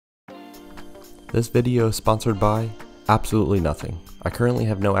This video is sponsored by absolutely nothing. I currently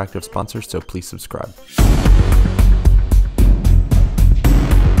have no active sponsors, so please subscribe.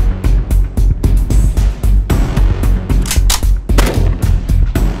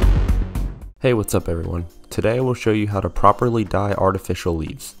 Hey, what's up everyone? Today I will show you how to properly dye artificial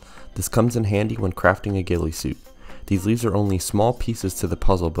leaves. This comes in handy when crafting a ghillie suit. These leaves are only small pieces to the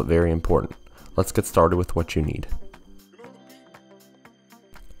puzzle but very important. Let's get started with what you need.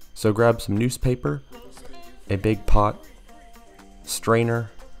 So grab some newspaper, a big pot, strainer,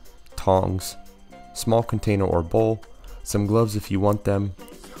 tongs, small container or bowl, some gloves if you want them,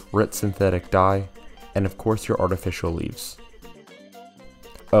 Rit synthetic dye, and of course your artificial leaves.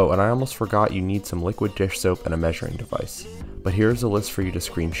 Oh, and I almost forgot you need some liquid dish soap and a measuring device. But here's a list for you to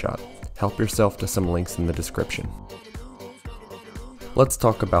screenshot. Help yourself to some links in the description. Let's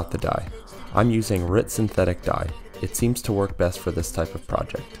talk about the dye. I'm using Rit synthetic dye. It seems to work best for this type of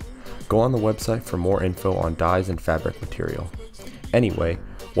project. Go on the website for more info on dyes and fabric material. Anyway,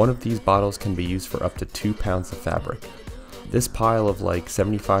 one of these bottles can be used for up to 2 pounds of fabric. This pile of like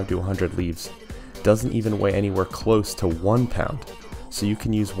 75 to 100 leaves doesn't even weigh anywhere close to 1 pound, so you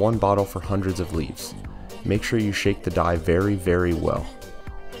can use one bottle for hundreds of leaves. Make sure you shake the dye very well.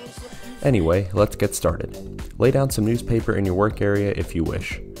 Anyway, let's get started. Lay down some newspaper in your work area if you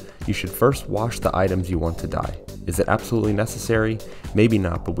wish. You should first wash the items you want to dye. Is it absolutely necessary? Maybe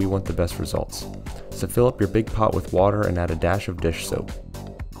not, but we want the best results. So fill up your big pot with water and add a dash of dish soap.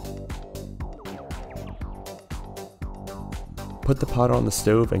 Put the pot on the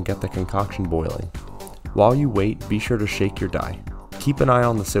stove and get the concoction boiling. While you wait, be sure to shake your dye. Keep an eye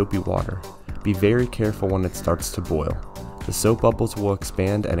on the soapy water. Be very careful when it starts to boil. The soap bubbles will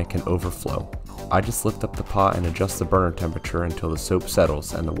expand and it can overflow. I just lift up the pot and adjust the burner temperature until the soap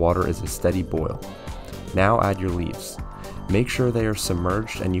settles and the water is a steady boil. Now add your leaves. Make sure they are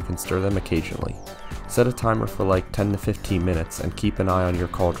submerged and you can stir them occasionally. Set a timer for like 10 to 15 minutes and keep an eye on your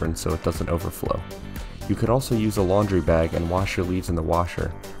cauldron so it doesn't overflow. You could also use a laundry bag and wash your leaves in the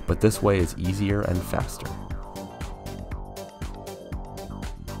washer, but this way is easier and faster.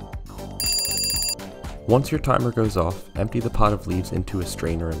 Once your timer goes off, empty the pot of leaves into a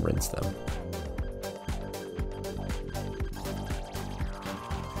strainer and rinse them.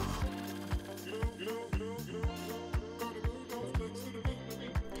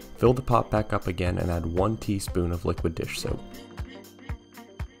 Fill the pot back up again and add 1 teaspoon of liquid dish soap.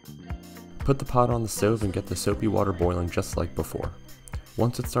 Put the pot on the stove and get the soapy water boiling just like before.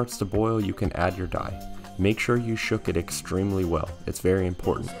 Once it starts to boil, you can add your dye. Make sure you shook it extremely well, it's very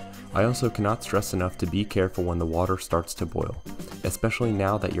important. I also cannot stress enough to be careful when the water starts to boil, especially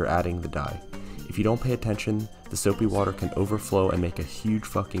now that you're adding the dye. If you don't pay attention, the soapy water can overflow and make a huge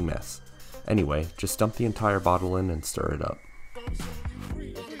fucking mess. Anyway, just dump the entire bottle in and stir it up.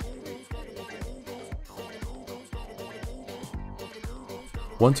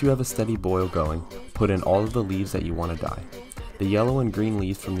 Once you have a steady boil going, put in all of the leaves that you want to dye. The yellow and green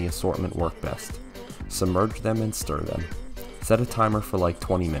leaves from the assortment work best. Submerge them and stir them. Set a timer for like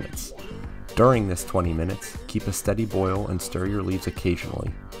 20 minutes. During this 20 minutes, keep a steady boil and stir your leaves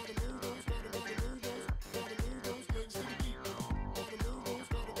occasionally.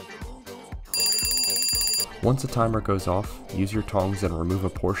 Once the timer goes off, use your tongs and remove a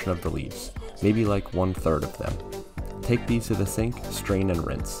portion of the leaves, maybe like 1/3 of them. Take these to the sink, strain and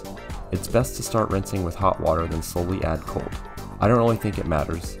rinse. It's best to start rinsing with hot water then slowly add cold. I don't really think it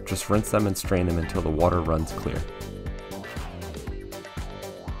matters, just rinse them and strain them until the water runs clear.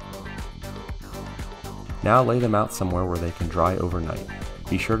 Now lay them out somewhere where they can dry overnight.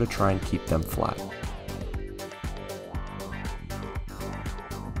 Be sure to try and keep them flat.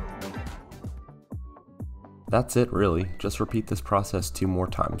 That's it really, just repeat this process 2 more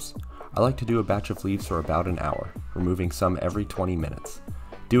times. I like to do a batch of leaves for about an hour, removing some every 20 minutes.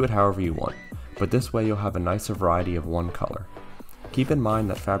 Do it however you want, but this way you'll have a nicer variety of one color. Keep in mind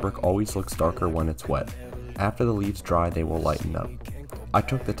that fabric always looks darker when it's wet. After the leaves dry, they will lighten up. I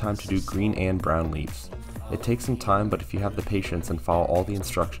took the time to do green and brown leaves. It takes some time, but if you have the patience and follow all the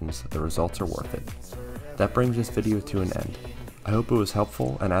instructions, the results are worth it. That brings this video to an end. I hope it was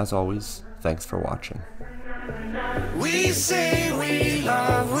helpful, and as always, thanks for watching. We say we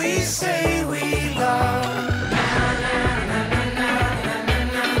love, we say we